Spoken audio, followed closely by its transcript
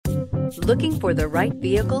Looking for the right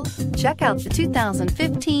vehicle? Check out the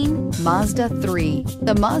 2015 Mazda 3.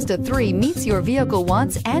 The Mazda 3 meets your vehicle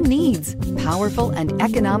wants and needs. Powerful and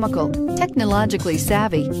economical, technologically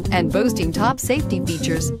savvy, and boasting top safety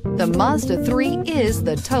features, the Mazda 3 is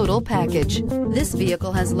the total package. This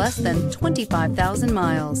vehicle has less than 25,000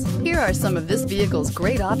 miles. Here are some of this vehicle's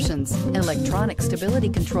great options: electronic stability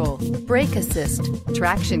control, brake assist,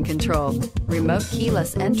 traction control, remote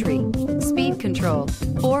keyless entry, speed control,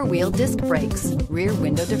 four-wheel disc brakes, rear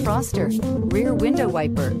window defroster, rear window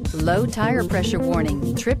wiper, low tire pressure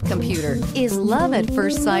warning, trip computer. Is love at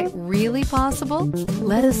first sight really possible?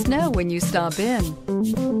 Let us know when you stop in.